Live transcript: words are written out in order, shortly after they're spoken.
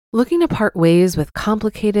Looking to part ways with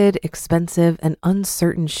complicated, expensive, and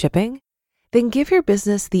uncertain shipping? Then give your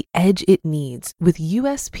business the edge it needs with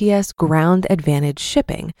USPS Ground Advantage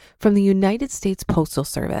shipping from the United States Postal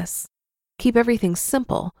Service. Keep everything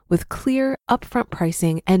simple with clear, upfront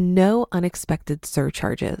pricing and no unexpected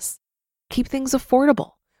surcharges. Keep things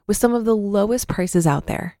affordable with some of the lowest prices out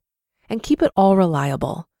there. And keep it all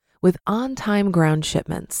reliable with on-time ground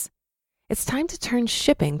shipments. It's time to turn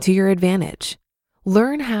shipping to your advantage.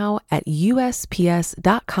 Learn how at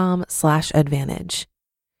USPS.com/advantage.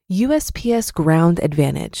 USPS Ground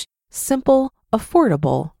Advantage. Simple,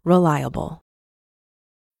 affordable, reliable.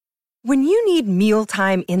 When you need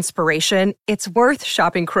mealtime inspiration, it's worth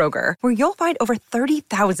shopping Kroger, where you'll find over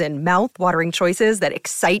 30,000 mouth-watering choices that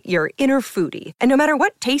excite your inner foodie. And no matter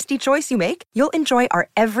what tasty choice you make, you'll enjoy our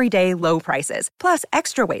everyday low prices, plus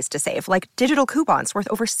extra ways to save, like digital coupons worth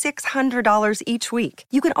over $600 each week.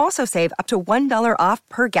 You can also save up to $1 off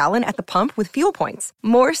per gallon at the pump with fuel points.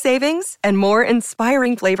 More savings and more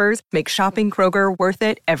inspiring flavors make shopping Kroger worth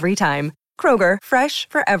it every time. Kroger, fresh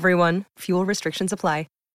for everyone. Fuel restrictions apply.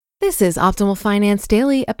 This is Optimal Finance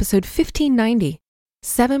Daily, episode 1590.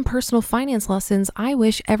 7 Personal Finance Lessons I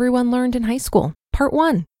Wish Everyone Learned in High School, Part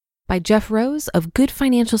 1, by Jeff Rose of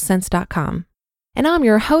GoodFinancialSense.com. And I'm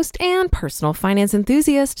your host and personal finance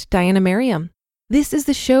enthusiast, Diana Merriam. This is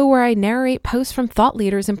the show where I narrate posts from thought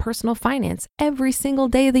leaders in personal finance every single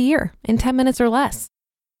day of the year in 10 minutes or less.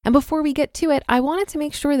 And before we get to it, I wanted to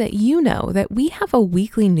make sure that you know that we have a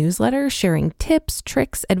weekly newsletter sharing tips,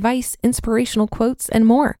 tricks, advice, inspirational quotes, and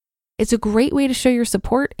more. It's a great way to show your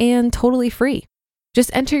support and totally free. Just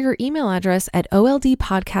enter your email address at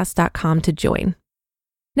oldpodcast.com to join.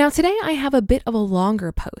 Now today I have a bit of a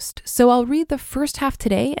longer post, so I'll read the first half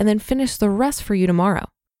today and then finish the rest for you tomorrow.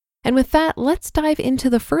 And with that, let's dive into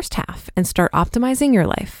the first half and start optimizing your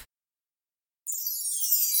life.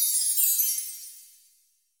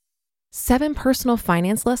 7 Personal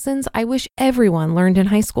Finance Lessons I Wish Everyone Learned in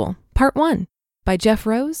High School, Part 1, by Jeff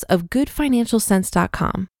Rose of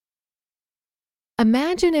GoodFinancialSense.com.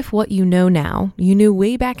 Imagine if what you know now, you knew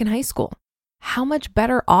way back in high school. How much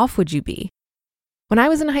better off would you be? When I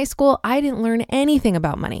was in high school, I didn't learn anything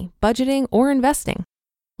about money, budgeting, or investing.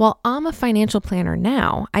 While I'm a financial planner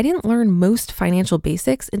now, I didn't learn most financial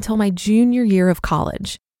basics until my junior year of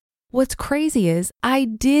college. What's crazy is I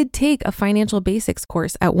did take a financial basics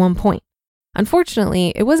course at one point.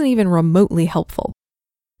 Unfortunately, it wasn't even remotely helpful.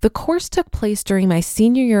 The course took place during my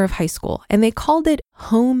senior year of high school, and they called it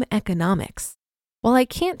home economics. While I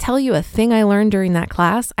can't tell you a thing I learned during that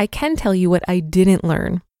class, I can tell you what I didn't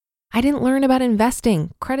learn. I didn't learn about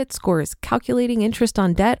investing, credit scores, calculating interest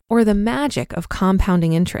on debt, or the magic of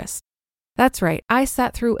compounding interest. That's right, I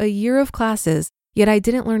sat through a year of classes, yet I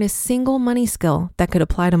didn't learn a single money skill that could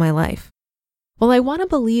apply to my life. While I want to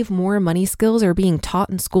believe more money skills are being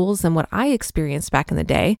taught in schools than what I experienced back in the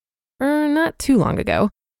day, or not too long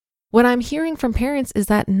ago, what I'm hearing from parents is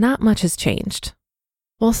that not much has changed.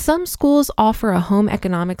 While some schools offer a home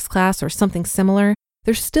economics class or something similar,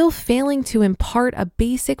 they're still failing to impart a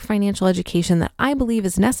basic financial education that I believe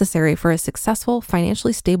is necessary for a successful,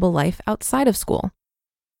 financially stable life outside of school.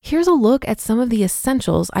 Here's a look at some of the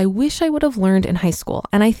essentials I wish I would have learned in high school,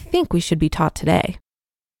 and I think we should be taught today.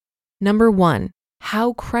 Number 1,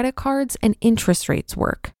 how credit cards and interest rates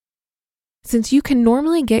work. Since you can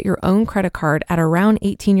normally get your own credit card at around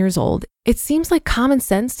 18 years old, it seems like common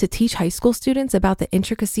sense to teach high school students about the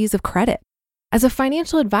intricacies of credit. As a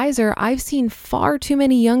financial advisor, I've seen far too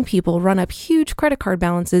many young people run up huge credit card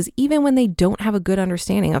balances even when they don't have a good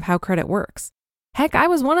understanding of how credit works. Heck, I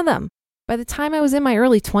was one of them. By the time I was in my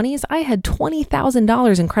early 20s, I had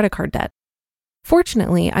 $20,000 in credit card debt.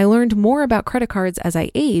 Fortunately, I learned more about credit cards as I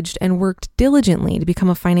aged and worked diligently to become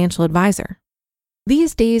a financial advisor.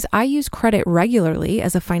 These days, I use credit regularly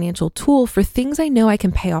as a financial tool for things I know I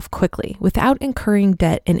can pay off quickly without incurring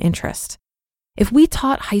debt and interest. If we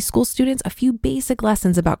taught high school students a few basic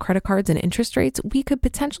lessons about credit cards and interest rates, we could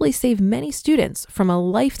potentially save many students from a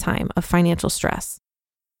lifetime of financial stress.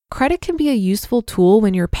 Credit can be a useful tool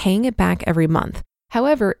when you're paying it back every month.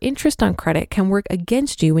 However, interest on credit can work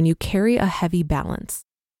against you when you carry a heavy balance.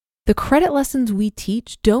 The credit lessons we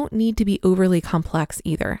teach don't need to be overly complex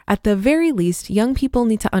either. At the very least, young people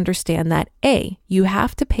need to understand that A, you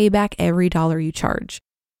have to pay back every dollar you charge.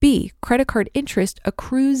 B, credit card interest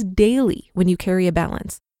accrues daily when you carry a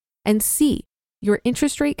balance. And C, your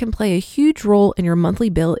interest rate can play a huge role in your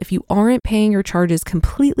monthly bill if you aren't paying your charges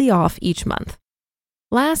completely off each month.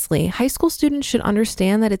 Lastly, high school students should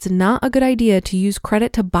understand that it's not a good idea to use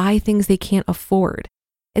credit to buy things they can't afford.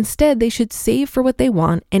 Instead, they should save for what they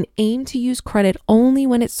want and aim to use credit only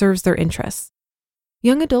when it serves their interests.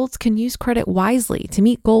 Young adults can use credit wisely to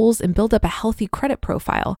meet goals and build up a healthy credit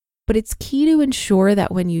profile, but it's key to ensure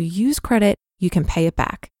that when you use credit, you can pay it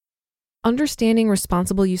back. Understanding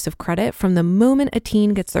responsible use of credit from the moment a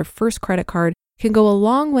teen gets their first credit card can go a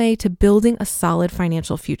long way to building a solid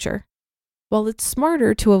financial future. While it's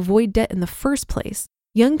smarter to avoid debt in the first place,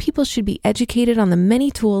 young people should be educated on the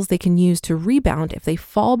many tools they can use to rebound if they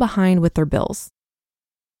fall behind with their bills.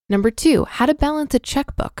 Number 2, how to balance a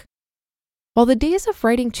checkbook. While the days of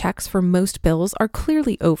writing checks for most bills are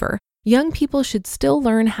clearly over, young people should still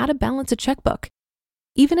learn how to balance a checkbook.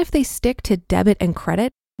 Even if they stick to debit and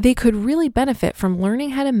credit, they could really benefit from learning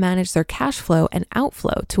how to manage their cash flow and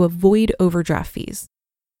outflow to avoid overdraft fees.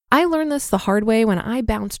 I learned this the hard way when I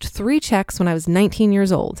bounced 3 checks when I was 19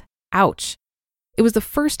 years old. Ouch. It was the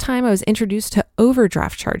first time I was introduced to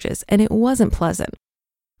overdraft charges, and it wasn't pleasant.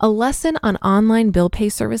 A lesson on online bill pay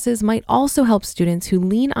services might also help students who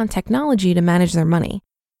lean on technology to manage their money.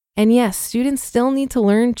 And yes, students still need to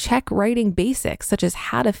learn check writing basics, such as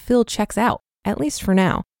how to fill checks out, at least for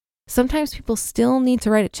now. Sometimes people still need to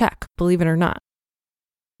write a check, believe it or not.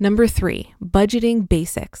 Number 3, budgeting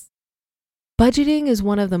basics. Budgeting is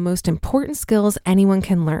one of the most important skills anyone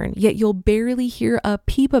can learn, yet you'll barely hear a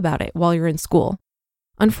peep about it while you're in school.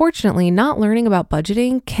 Unfortunately, not learning about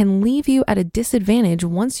budgeting can leave you at a disadvantage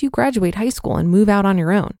once you graduate high school and move out on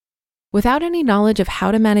your own. Without any knowledge of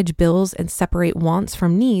how to manage bills and separate wants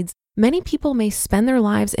from needs, many people may spend their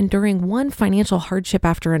lives enduring one financial hardship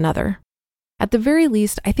after another. At the very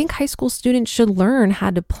least, I think high school students should learn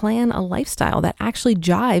how to plan a lifestyle that actually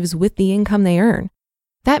jives with the income they earn.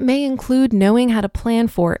 That may include knowing how to plan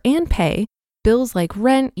for and pay bills like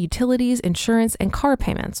rent, utilities, insurance, and car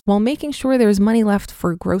payments, while making sure there's money left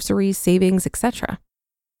for groceries, savings, etc.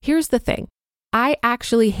 Here's the thing. I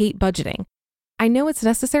actually hate budgeting. I know it's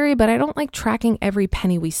necessary, but I don't like tracking every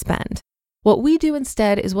penny we spend. What we do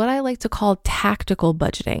instead is what I like to call tactical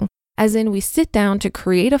budgeting, as in we sit down to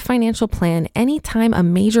create a financial plan anytime a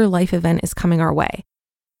major life event is coming our way.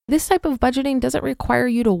 This type of budgeting doesn't require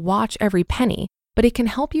you to watch every penny, but it can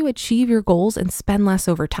help you achieve your goals and spend less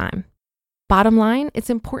over time. Bottom line, it's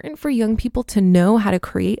important for young people to know how to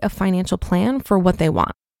create a financial plan for what they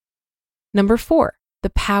want. Number 4, the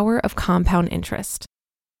power of compound interest.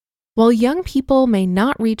 While young people may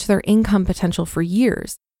not reach their income potential for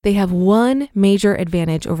years, they have one major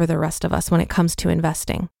advantage over the rest of us when it comes to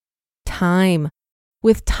investing: time.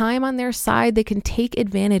 With time on their side, they can take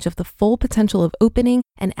advantage of the full potential of opening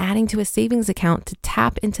and adding to a savings account to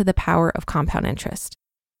tap into the power of compound interest.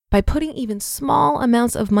 By putting even small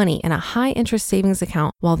amounts of money in a high-interest savings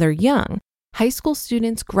account while they're young, high school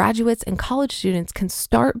students, graduates, and college students can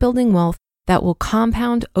start building wealth that will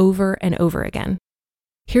compound over and over again.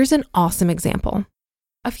 Here's an awesome example.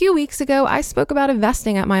 A few weeks ago, I spoke about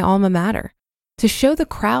investing at my alma mater. To show the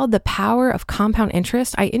crowd the power of compound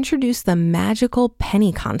interest, I introduced the magical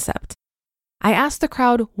penny concept. I asked the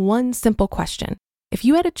crowd one simple question. If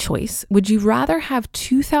you had a choice, would you rather have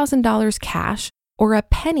 $2,000 cash or a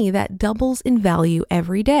penny that doubles in value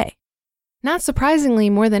every day? Not surprisingly,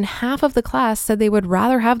 more than half of the class said they would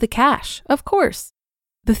rather have the cash, of course.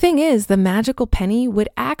 The thing is, the magical penny would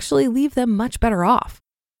actually leave them much better off.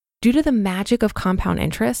 Due to the magic of compound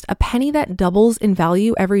interest, a penny that doubles in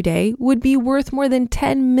value every day would be worth more than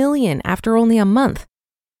 $10 million after only a month.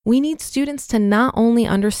 We need students to not only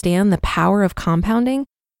understand the power of compounding,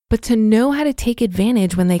 but to know how to take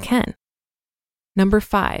advantage when they can. Number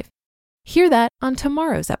 5, hear that on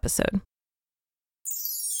tomorrow's episode.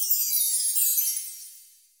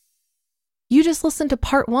 You just listened to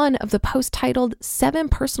part 1 of the post titled 7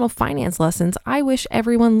 Personal Finance Lessons I Wish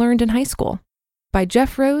Everyone Learned in High School by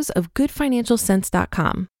Jeff Rose of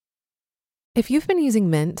GoodFinancialSense.com. If you've been using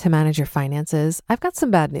Mint to manage your finances, I've got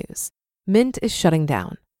some bad news. Mint is shutting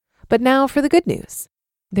down. But now for the good news.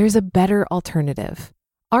 There's a better alternative.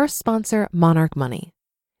 Our sponsor, Monarch Money.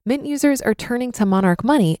 Mint users are turning to Monarch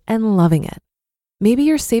Money and loving it. Maybe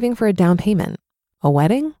you're saving for a down payment, a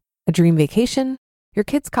wedding, a dream vacation, your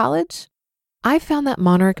kid's college. I've found that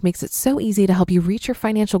Monarch makes it so easy to help you reach your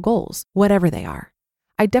financial goals, whatever they are.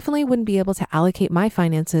 I definitely wouldn't be able to allocate my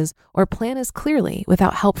finances or plan as clearly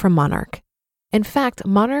without help from Monarch. In fact,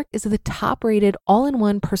 Monarch is the top-rated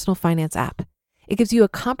all-in-one personal finance app. It gives you a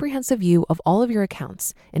comprehensive view of all of your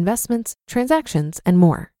accounts, investments, transactions, and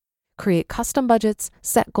more. Create custom budgets,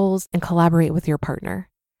 set goals, and collaborate with your partner.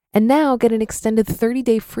 And now get an extended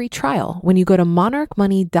 30-day free trial when you go to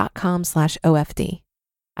monarchmoney.com/OFD.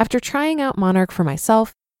 After trying out Monarch for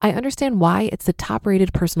myself, I understand why it's the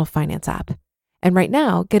top-rated personal finance app. And right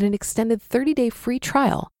now, get an extended 30-day free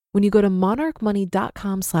trial when you go to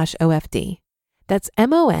monarchmoney.com/OFD. That's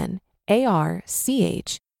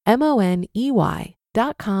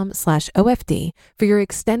archmoney.com/OFD for your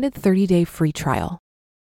extended 30-day free trial.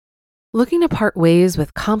 Looking to part ways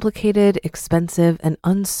with complicated, expensive, and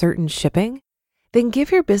uncertain shipping? Then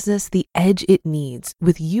give your business the edge it needs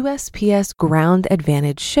with USPS Ground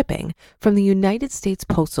Advantage shipping from the United States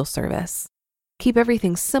Postal Service. Keep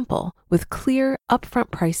everything simple with clear,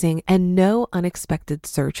 upfront pricing and no unexpected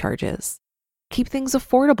surcharges. Keep things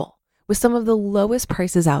affordable with some of the lowest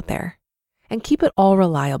prices out there. And keep it all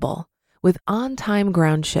reliable with on-time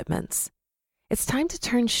ground shipments. It's time to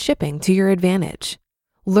turn shipping to your advantage.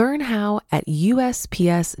 Learn how at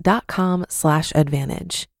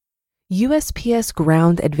USPS.com/advantage. USPS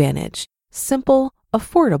Ground Advantage. Simple,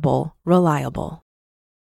 affordable, reliable.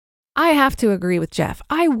 I have to agree with Jeff.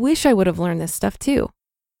 I wish I would have learned this stuff too.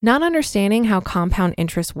 Not understanding how compound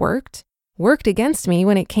interest worked against me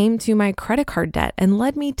when it came to my credit card debt and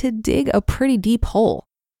led me to dig a pretty deep hole.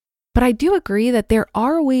 But I do agree that there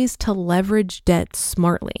are ways to leverage debt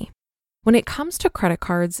smartly. When it comes to credit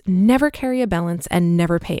cards, never carry a balance and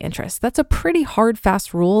never pay interest. That's a pretty hard,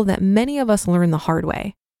 fast rule that many of us learn the hard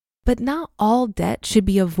way. But not all debt should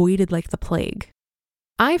be avoided like the plague.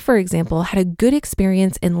 I, for example, had a good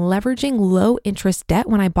experience in leveraging low interest debt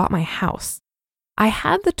when I bought my house. I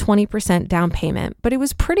had the 20% down payment, but it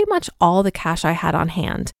was pretty much all the cash I had on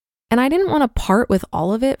hand, and I didn't want to part with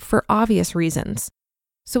all of it for obvious reasons.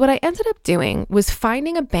 So what I ended up doing was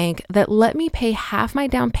finding a bank that let me pay half my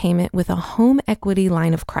down payment with a home equity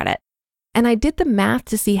line of credit. And I did the math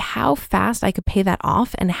to see how fast I could pay that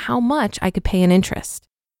off and how much I could pay in interest.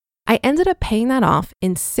 I ended up paying that off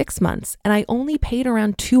in 6 months, and I only paid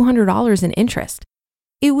around $200 in interest.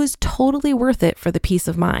 It was totally worth it for the peace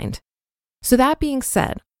of mind. So that being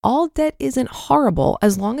said, all debt isn't horrible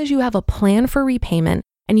as long as you have a plan for repayment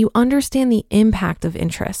and you understand the impact of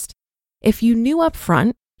interest. If you knew up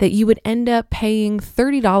front that you would end up paying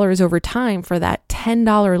 $30 over time for that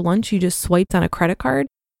 $10 lunch you just swiped on a credit card,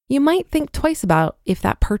 you might think twice about if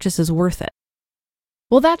that purchase is worth it.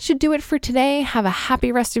 Well, that should do it for today. Have a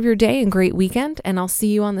happy rest of your day and great weekend, and I'll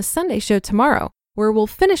see you on the Sunday show tomorrow, where we'll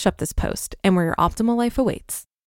finish up this post and where your optimal life awaits.